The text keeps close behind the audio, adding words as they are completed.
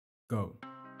Go.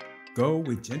 Go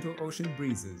with gentle ocean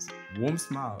breezes, warm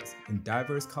smiles, and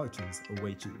diverse cultures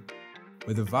await you,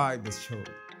 where the vibe is chilled,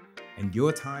 and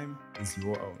your time is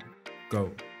your own.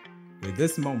 Go, where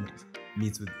this moment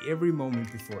meets with every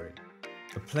moment before it.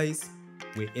 A place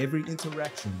where every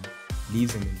interaction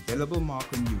leaves an indelible mark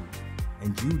on you,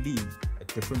 and you leave a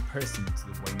different person to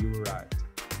the one you arrived.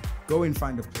 Go and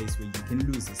find a place where you can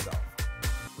lose yourself.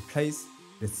 A place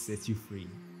that sets you free,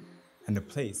 and a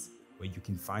place where you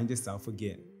can find yourself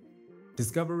again.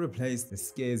 Discover a place that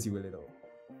scares you a little,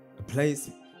 a place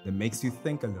that makes you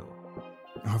think a little.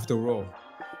 After all,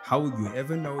 how will you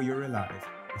ever know you're alive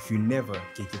if you never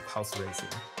get your pulse racing?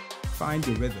 Find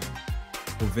your rhythm,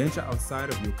 or venture outside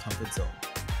of your comfort zone.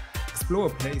 Explore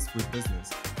a place where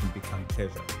business can become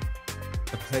pleasure,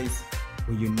 a place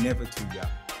where you're never too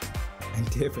young, and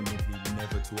definitely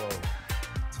never too old,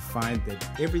 to find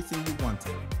that everything you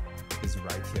wanted is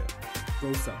right here.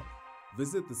 Go south.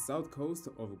 Visit the south coast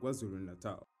of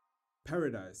KwaZulu-Natal,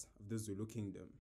 paradise of the Zulu kingdom.